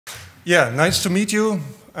Yeah, nice to meet you.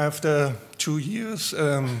 After 2 years,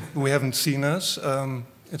 we haven't seen us.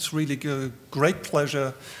 It's really a great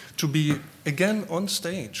pleasure to be again on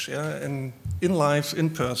stage, and in live, in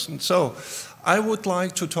person. So I would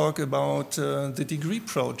like to talk about the degree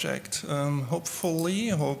project. Hopefully,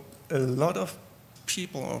 a lot of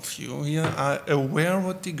people of you here are aware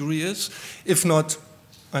what degree is. If not,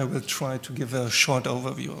 I will try to give a short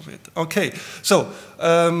overview of it. Okay, so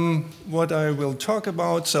what I will talk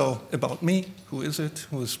about, so about me, who is it,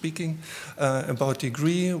 who is speaking, about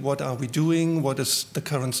degree, what are we doing, what is the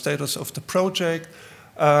current status of the project,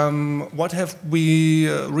 what have we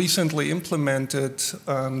recently implemented,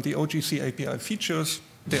 the OGC API features,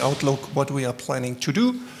 the outlook, what we are planning to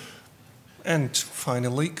do, and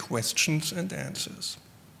finally, questions and answers.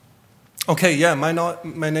 Okay, yeah, my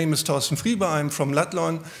name is Thorsten Frieber, I'm from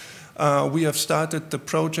Latvian. We have started the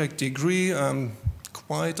project degree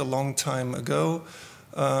quite a long time ago.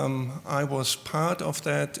 I was part of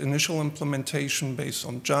that initial implementation based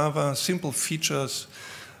on Java, simple features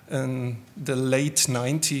in the late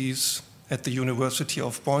 90s at the University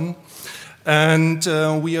of Bonn. And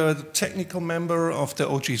we are a technical member of the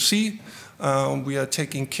OGC. We are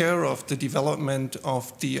taking care of the development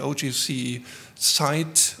of the OGC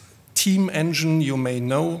site team engine. You may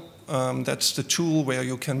know. That's the tool where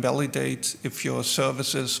you can validate if your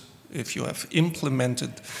services, if you have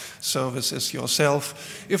implemented services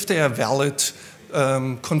yourself, if they are valid,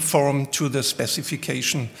 conform to the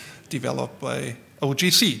specification developed by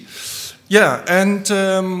OGC. Yeah,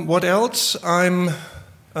 and what else? I'm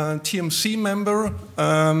a TMC member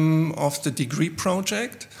of the degree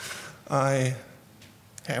project. I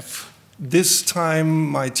have this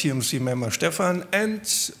time my TMC member Stefan, and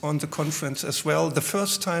on the conference as well, the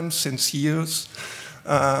first time since years.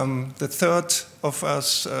 The third of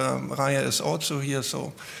us, Raya, is also here,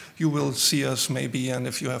 so you will see us maybe, and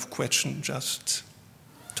if you have questions, just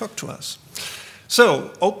talk to us.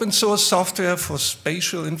 So, open source software for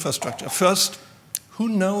spatial infrastructure. First, who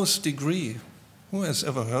knows degree? Who has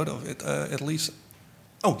ever heard of it? At least,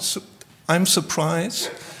 oh, so I'm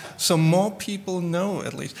surprised. So more people know,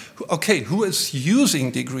 at least. Okay, who is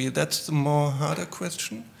using degree? That's the more harder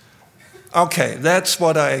question. Okay, that's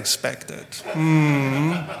what I expected.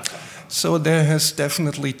 So there has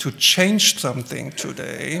definitely to change something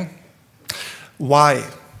today. Why?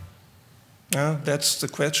 That's the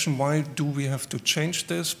question. Why do we have to change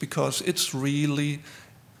this? Because it's really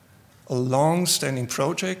a long-standing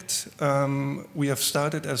project. We have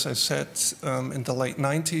started, as I said, in the late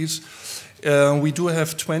 90s. We do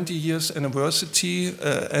have 20 years anniversary.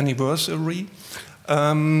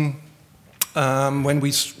 When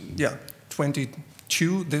we,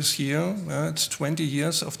 22 this year. It's 20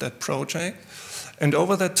 years of that project. And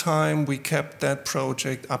over that time, we kept that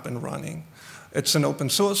project up and running. It's an open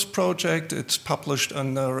source project. It's published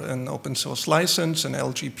under an open source license, an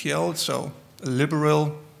LGPL, so a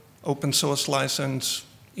liberal open source license,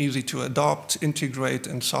 easy to adopt, integrate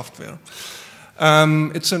in software.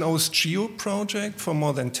 It's an OSGeo project for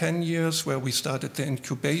more than 10 years where we started the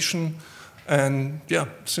incubation. And yeah,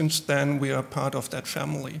 since then we are part of that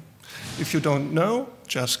family. If you don't know,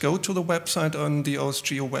 just go to the website on the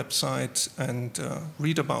OSGeo website and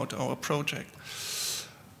read about our project.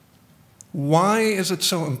 Why is it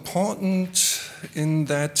so important in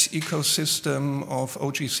that ecosystem of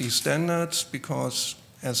OGC standards? Because,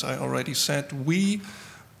 as I already said, we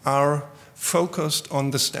are focused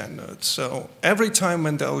on the standards. So every time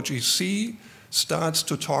when the OGC starts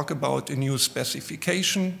to talk about a new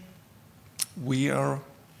specification, we are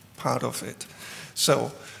part of it.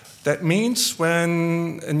 So that means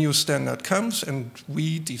when a new standard comes and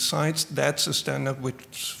we decide that's a standard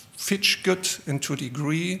which fits good into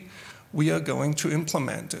degree, we are going to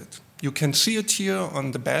implement it. You can see it here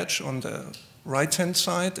on the badge on the right-hand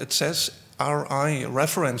side. It says RI,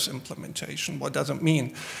 reference implementation. What does it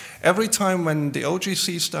mean? Every time when the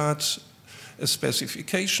OGC starts a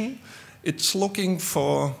specification, it's looking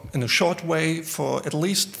for, in a short way, for at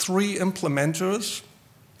least 3 implementers,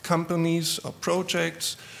 companies or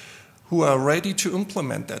projects who are ready to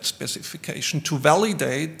implement that specification, to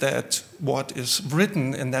validate that what is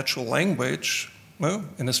written in natural language, well,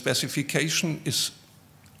 in a specification, is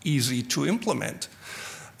easy to implement.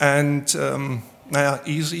 And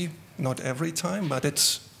easy, not every time, but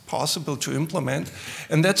it's possible to implement.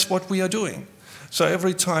 And that's what we are doing. So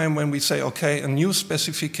every time when we say, okay, a new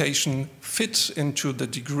specification fits into the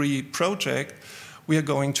degree project, we are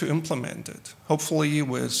going to implement it. Hopefully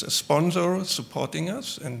with a sponsor supporting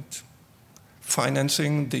us and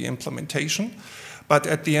financing the implementation. But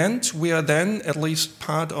at the end, we are then at least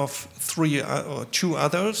part of 3 or 2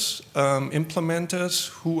 others implementers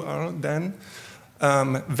who are then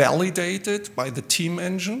validated by the team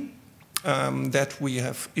engine that we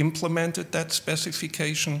have implemented that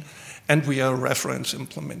specification, and we are reference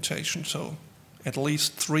implementation. So at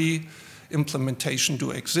least 3 implementation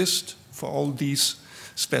do exist for all these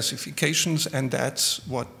specifications, and that's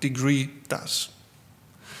what deegree does.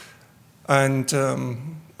 And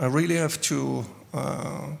I really have to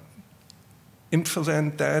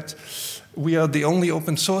emphasize that we are the only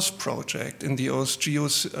open source project in the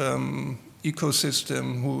OSGeo's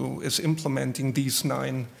ecosystem who is implementing these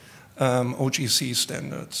 9 OGC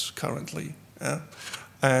standards currently.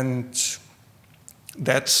 And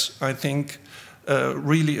that's, I think,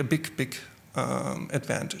 really a big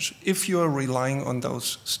advantage if you are relying on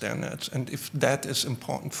those standards and if that is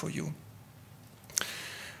important for you.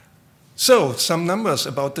 So, some numbers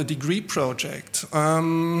about the deegree project.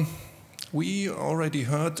 We already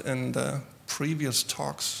heard in the previous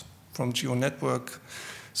talks from GeoNetwork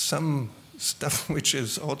some stuff which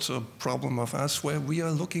is also a problem of us, where we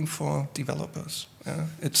are looking for developers.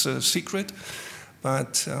 It's a secret,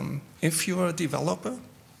 but if you're a developer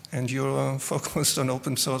and you're focused on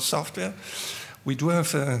open source software, we do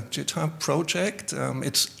have a GitHub project.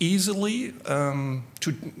 It's easy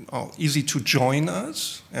to join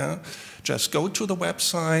us. Just go to the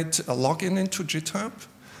website, log in into GitHub,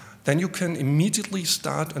 then you can immediately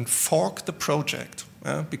start and fork the project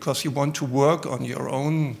because you want to work on your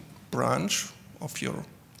own branch of your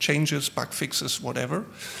changes, bug fixes, whatever,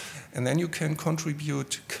 and then you can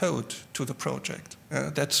contribute code to the project.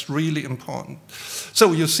 That's really important.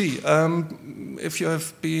 So you see, if you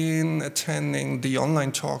have been attending the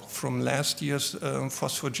online talk from last year's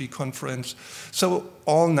FOSS4G conference, so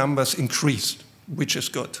all numbers increased, which is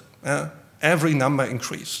good. Every number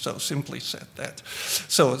increased, so simply said that.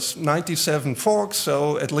 So it's 97 forks,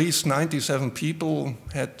 so at least 97 people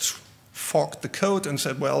had forked the code and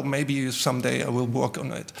said, well, maybe someday I will work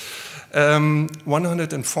on it.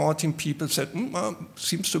 114 people said, well,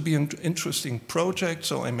 seems to be an interesting project,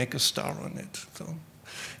 so I make a star on it. So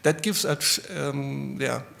that gives us,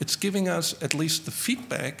 it's giving us at least the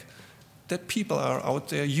feedback that people are out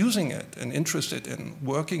there using it and interested in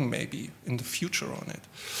working maybe in the future on it.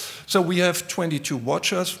 So we have 22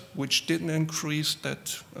 watchers, which didn't increase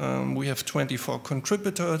that. We have 24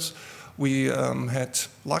 contributors. We had,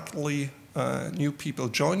 luckily, new people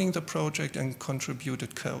joining the project and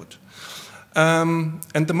contributed code. And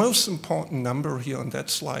the most important number here on that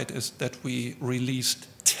slide is that we released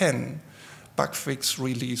 10 bug fix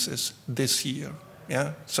releases this year.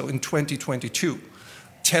 So in 2022.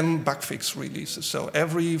 10 bug fix releases. So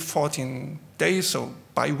every 14 days, so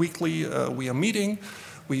bi-weekly, we are meeting.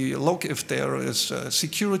 We look if there is a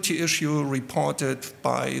security issue reported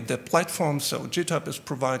by the platform. So GitHub is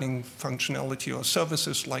providing functionality or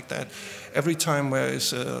services like that. Every time there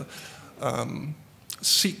is a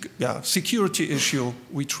security issue,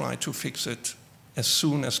 we try to fix it as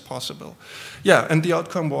soon as possible. And the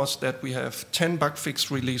outcome was that we have 10 bug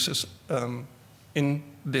fix releases in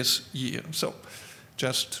this year. So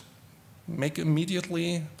just make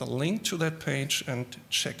immediately the link to that page and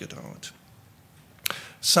check it out.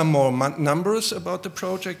 Some more numbers about the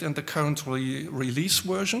project and the current release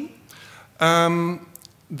version.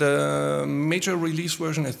 The major release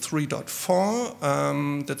version is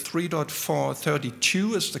 3.4. The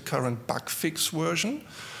 3.4.32 is the current bug fix version.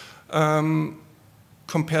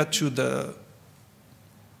 Compared to the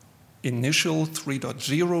initial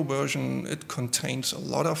 3.0 version, it contains a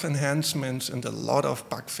lot of enhancements and a lot of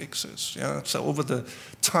bug fixes. So over the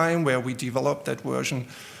time where we developed that version,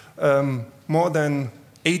 more than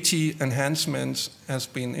 80 enhancements has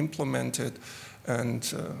been implemented,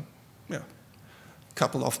 and a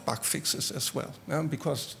couple of bug fixes as well.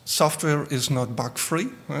 Because software is not bug-free.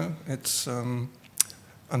 It's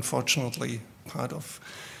unfortunately part of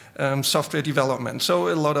software development. So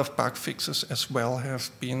a lot of bug fixes as well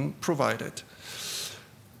have been provided.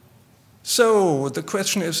 So the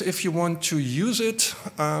question is, if you want to use it,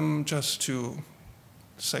 just to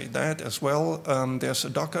say that as well, there's a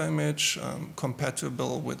Docker image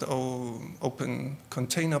compatible with open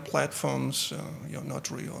container platforms.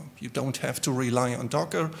 You don't have to rely on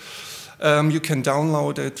Docker. You can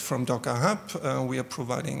download it from Docker Hub. We are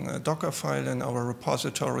providing a Docker file in our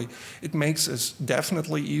repository. It makes it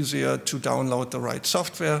definitely easier to download the right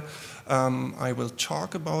software. I will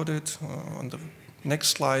talk about it on the next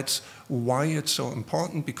slides, why it's so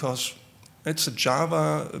important, because it's a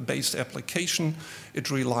Java-based application. It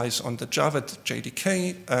relies on the Java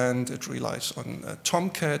JDK, and it relies on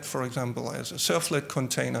Tomcat, for example, as a servlet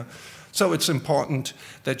container. So it's important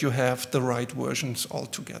that you have the right versions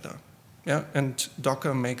altogether. Yeah, and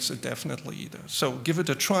Docker makes it definitely either. So give it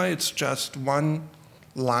a try. It's just one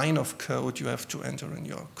line of code you have to enter in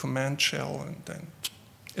your command shell, and then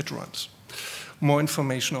it runs. More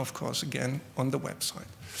information, of course, again, on the website.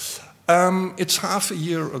 It's half a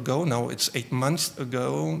year ago, no, it's 8 months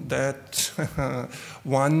ago, that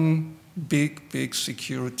one big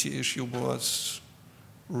security issue was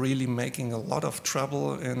really making a lot of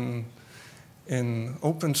trouble in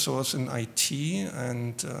open source in IT,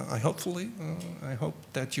 and I hope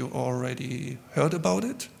that you already heard about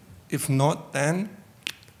it. If not, then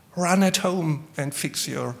run at home and fix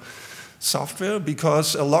your software,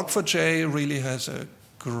 because Log4j really has a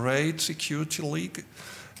great security leak.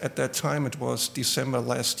 At that time, it was December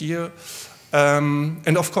last year.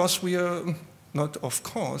 And of course, we are, not of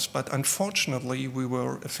course, but unfortunately, we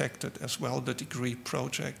were affected as well, the degree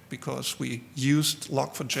project, because we used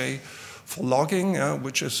Log4j for logging,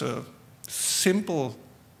 which is a simple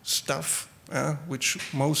stuff, which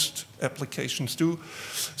most applications do.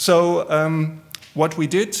 So what we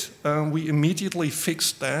did, we immediately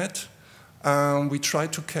fixed that. We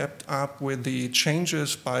tried to keep up with the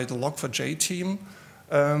changes by the Log4j team.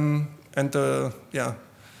 And the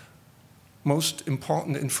most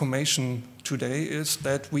important information today is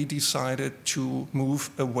that we decided to move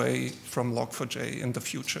away from Log4j in the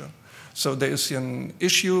future. So there is an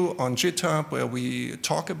issue on GitHub where we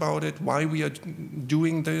talk about it, why we are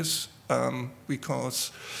doing this,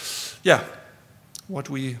 because, what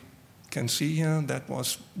we can see here, that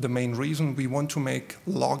was the main reason. We want to make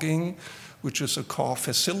logging, which is a core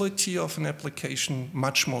facility of an application,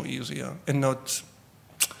 much more easier, and not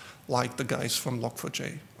like the guys from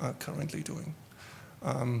Log4j are currently doing.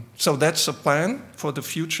 So that's the plan for the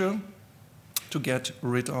future, to get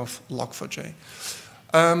rid of Log4j.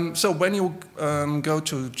 So when you go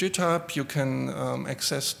to GitHub, you can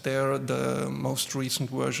access there the most recent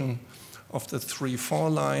version of the 3.4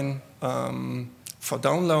 line for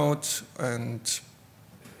download, and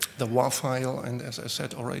the WAR file, and as I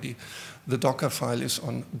said already, the Docker file is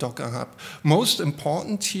on Docker Hub. Most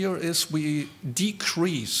important here is we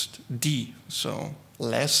decreased so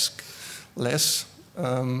less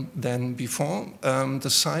than before, the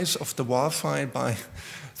size of the WAR file by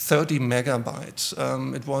 30 megabytes.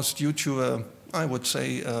 It was due to, I would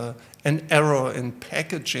say, an error in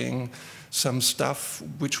packaging some stuff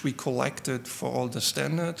which we collected for all the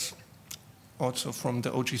standards, also from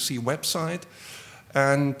the OGC website.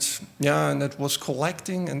 And and it was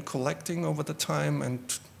collecting over the time, and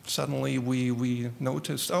suddenly we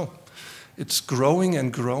noticed, oh, it's growing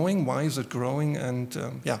and growing. Why is it growing?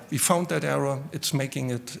 And we found that error. It's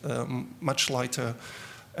making it much lighter,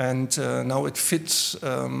 and now it fits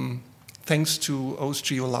thanks to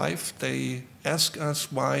OSGeo Live. They ask us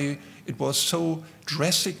why it was so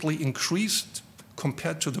drastically increased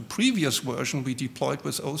compared to the previous version we deployed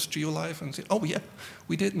with OSGeo Live, and say, oh yeah,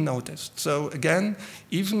 we didn't notice. So again,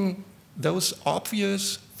 even those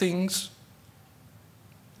obvious things,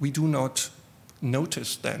 we do not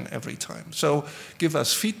notice then every time. So give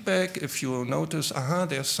us feedback if you notice,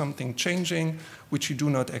 there's something changing which you do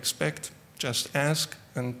not expect, just ask,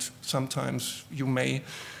 and sometimes you may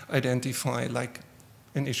identify like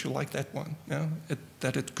an issue like that one,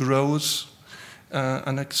 that it grows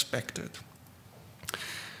unexpected.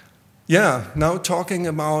 Now talking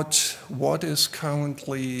about what is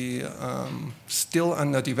currently still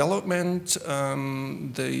under development,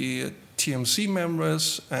 the TMC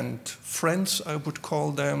members and friends, I would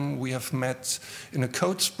call them, we have met in a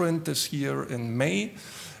code sprint this year in May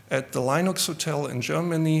at the Linux Hotel in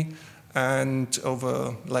Germany, and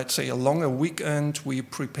over, let's say, a longer weekend, we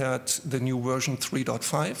prepared the new version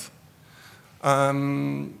 3.5.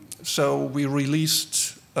 So we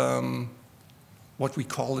released what we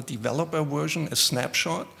call a developer version, a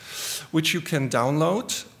snapshot, which you can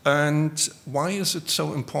download. And why is it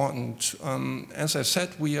so important? As I said,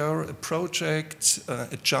 we are a project,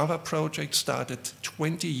 a Java project started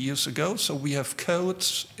 20 years ago, so we have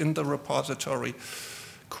codes in the repository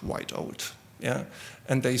quite old.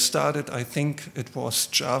 And they started, I think it was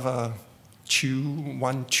Java 2,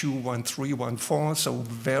 1.2, 1.3, 1.4, so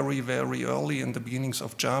very, very early in the beginnings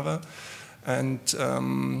of Java. And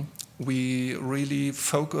we really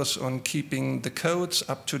focus on keeping the codes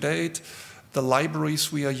up to date, the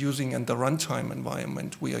libraries we are using, and the runtime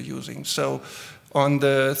environment we are using. So on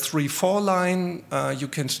the 3.4 line, you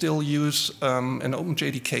can still use an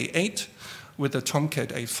OpenJDK 8 with a Tomcat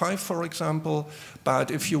 8.5, for example. But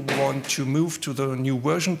if you want to move to the new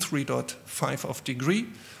version 3.5 of degree,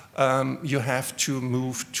 you have to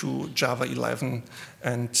move to Java 11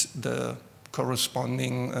 and the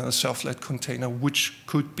corresponding servlet container, which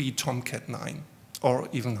could be Tomcat 9 or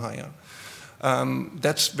even higher.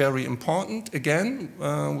 That's very important. Again,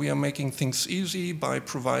 we are making things easy by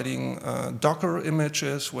providing Docker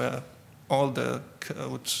images where all the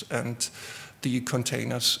codes and the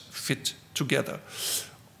containers fit together.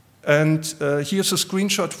 And here's a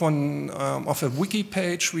screenshot of a wiki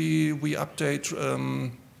page we update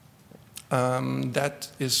that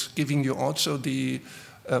is giving you also the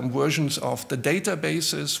versions of the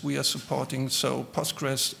databases we are supporting, so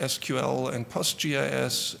Postgres, SQL, and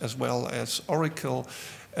PostGIS, as well as Oracle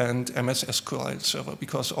and MS SQL Server,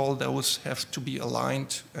 because all those have to be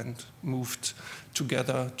aligned and moved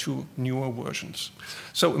together to newer versions.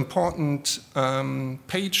 So important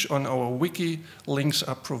page on our wiki, links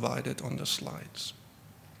are provided on the slides.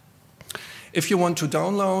 If you want to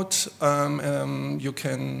download, you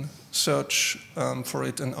can search for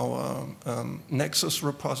it in our Nexus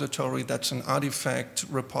repository. That's an artifact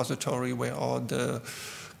repository where all the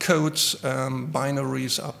codes,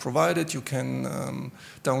 binaries are provided. You can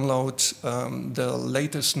download the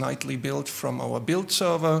latest nightly build from our build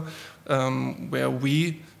server, where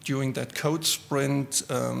we, during that code sprint,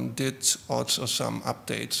 did also some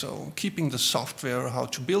updates. So keeping the software, how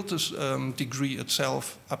to build this degree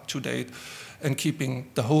itself up to date, and keeping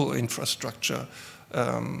the whole infrastructure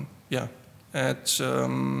at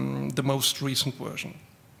the most recent version.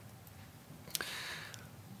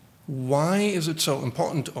 Why is it so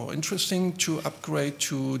important or interesting to upgrade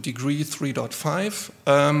to degree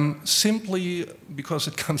 3.5? Simply because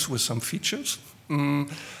it comes with some features. There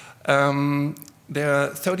are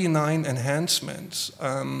 39 enhancements.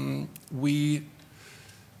 We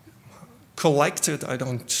collected,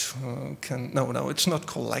 no, it's not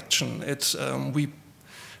collection. It's,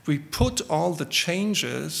 we put all the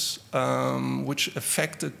changes which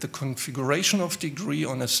affected the configuration of degree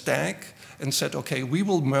on a stack and said, okay, we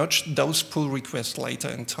will merge those pull requests later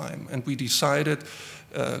in time. And we decided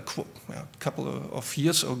a couple of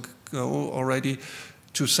years ago already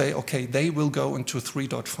to say, okay, they will go into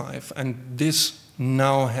 3.5. And this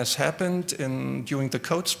now has happened during the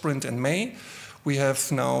code sprint in May. We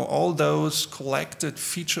have now all those collected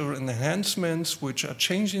feature enhancements which are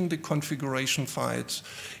changing the configuration files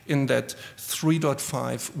in that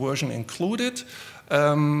 3.5 version included.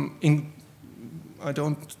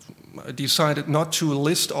 I decided not to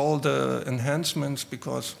list all the enhancements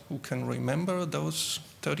because who can remember those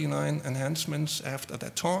 39 enhancements after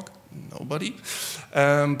that talk? Nobody.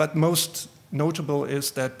 But most notable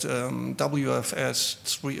is that WFS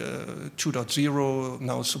 2.0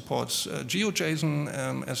 now supports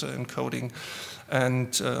GeoJSON as an encoding,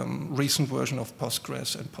 and recent version of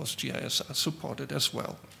Postgres and PostGIS are supported as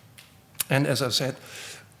well. And as I said,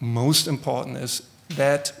 most important is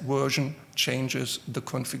that version changes the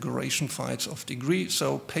configuration files of degree,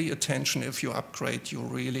 so pay attention if you upgrade. You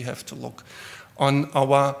really have to look on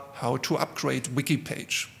our how to upgrade wiki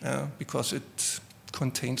page, because it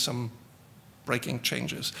contains some breaking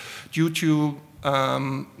changes due to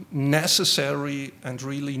necessary and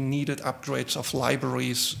really needed upgrades of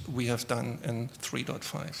libraries we have done in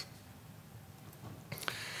 3.5.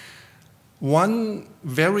 One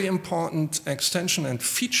very important extension and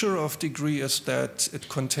feature of degree is that it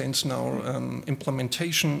contains now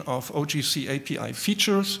implementation of OGC API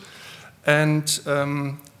features, and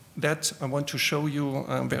that I want to show you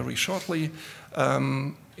very shortly.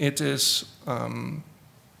 It is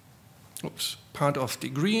part of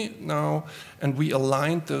degree now, and we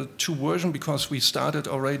aligned the two versions because we started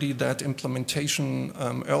already that implementation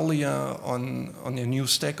earlier on a new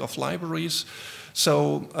stack of libraries.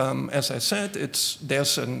 So as I said,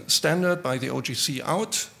 there's a standard by the OGC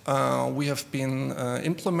out. We have been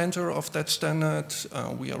implementer of that standard.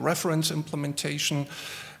 We are reference implementation.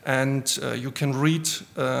 And you can read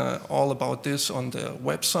all about this on the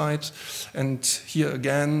website. And here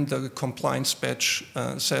again, the compliance badge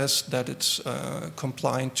says that it's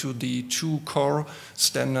compliant to the two core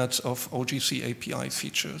standards of OGC API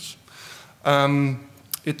features.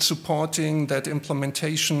 It's supporting that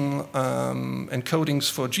implementation encodings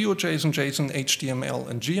for GeoJSON, JSON, HTML,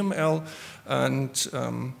 and GML.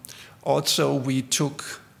 And also we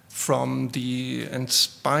took from the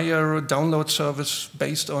Inspire download service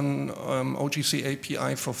based on OGC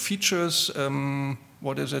API for features,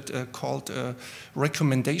 what is it called, a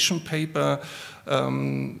recommendation paper,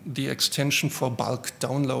 the extension for bulk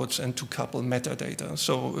downloads and to couple metadata.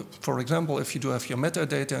 So for example, if you do have your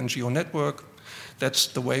metadata in GeoNetwork, that's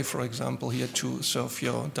the way, for example, here to serve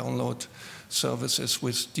your download services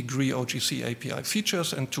with degree OGC API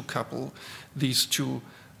features and to couple these two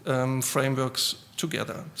frameworks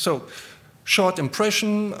together. So Short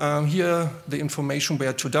impression, here the information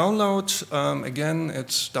where to download. Again,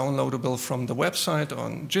 it's downloadable from the website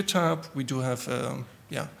on GitHub. We do have,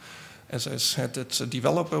 as I said, it's a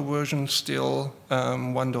developer version still,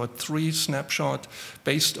 1.3 snapshot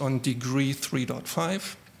based on degree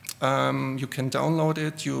 3.5. You can download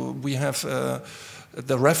it. We have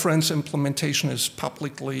the reference implementation is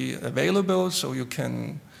publicly available, so you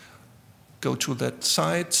can go to that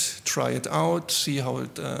site, try it out, see how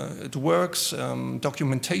it works.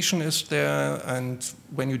 Documentation is there, and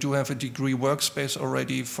when you do have a degree workspace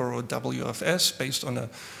already for a WFS based on a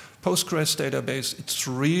Postgres database, it's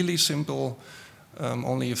really simple,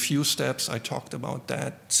 only a few steps. I talked about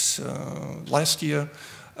that last year.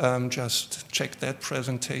 Just check that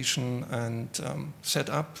presentation and set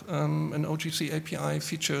up an OGC API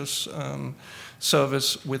features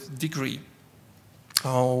service with degree.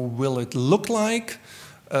 How will it look like?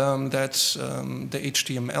 That's the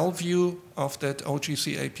HTML view of that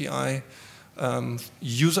OGC API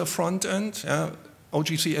user front end.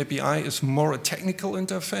 OGC API is more a technical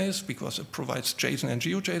interface because it provides JSON and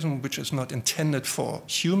GeoJSON, which is not intended for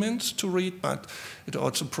humans to read, but it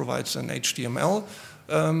also provides an HTML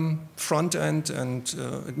front end, and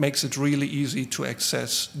it makes it really easy to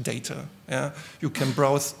access data. You can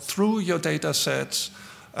browse through your data sets,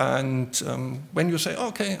 and when you say,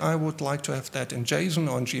 okay, I would like to have that in JSON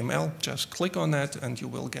or in GML, just click on that and you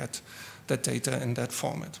will get that data in that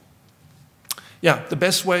format. Yeah, the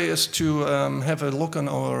best way is to have a look on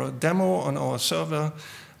our demo on our server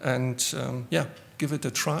and give it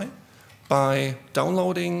a try by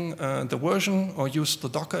downloading the version or use the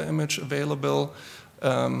Docker image available,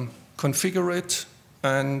 configure it,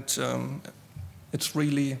 and it's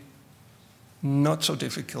really not so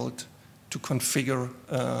difficult to configure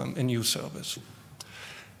a new service.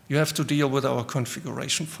 You have to deal with our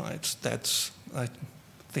configuration files. That's, I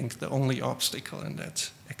think, the only obstacle in that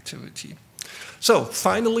activity. So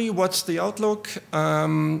finally, what's the outlook?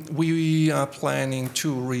 We are planning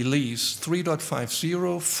to release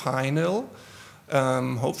 3.50 final,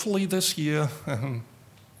 hopefully this year,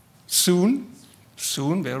 soon,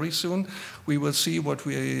 very soon. We will see what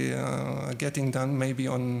we are getting done maybe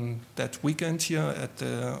on that weekend here at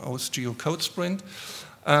the OSGeo Code Sprint.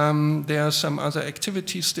 There are some other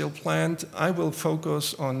activities still planned. I will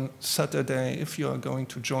focus on Saturday, if you are going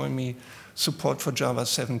to join me, support for Java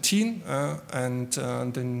 17 and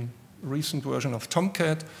the recent version of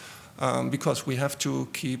Tomcat, because we have to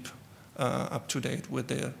keep up to date with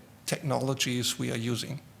the technologies we are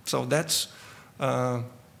using. So that's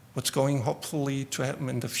what's going hopefully to happen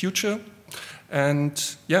in the future. And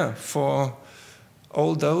yeah, for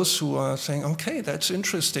all those who are saying, okay, that's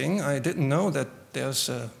interesting, I didn't know that there's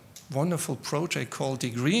a wonderful project called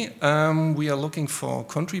deegree. We are looking for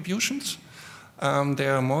contributions.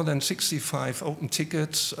 There are more than 65 open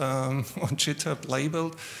tickets on GitHub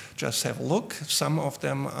labeled. Just have a look. Some of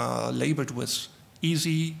them are labeled with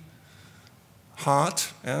easy, hard,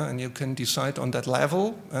 and you can decide on that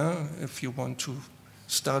level if you want to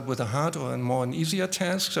start with a hard or a more an easier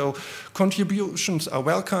task. So contributions are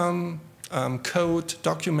welcome, code,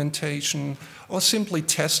 documentation, or simply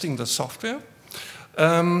testing the software.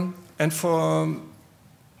 And for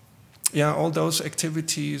all those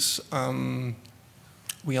activities,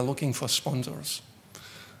 we are looking for sponsors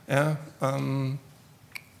to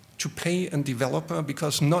pay a developer,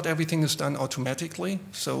 because not everything is done automatically.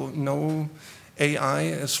 So no AI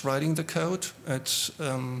is writing the code. It's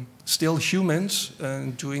still humans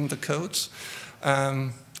doing the codes.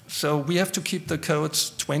 So we have to keep the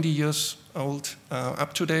codes 20 years old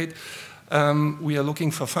up to date. We are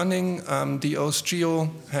looking for funding. The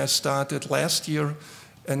OSGeo has started last year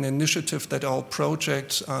an initiative that all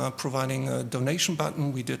projects are providing a donation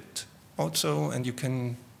button. We did also, and you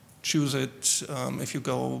can choose it if you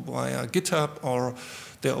go via GitHub or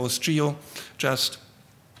the OSGeo. Just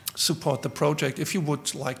support the project. If you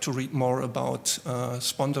would like to read more about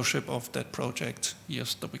sponsorship of that project,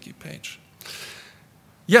 here's the wiki page.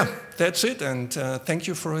 Yeah, that's it, and thank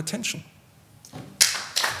you for your attention.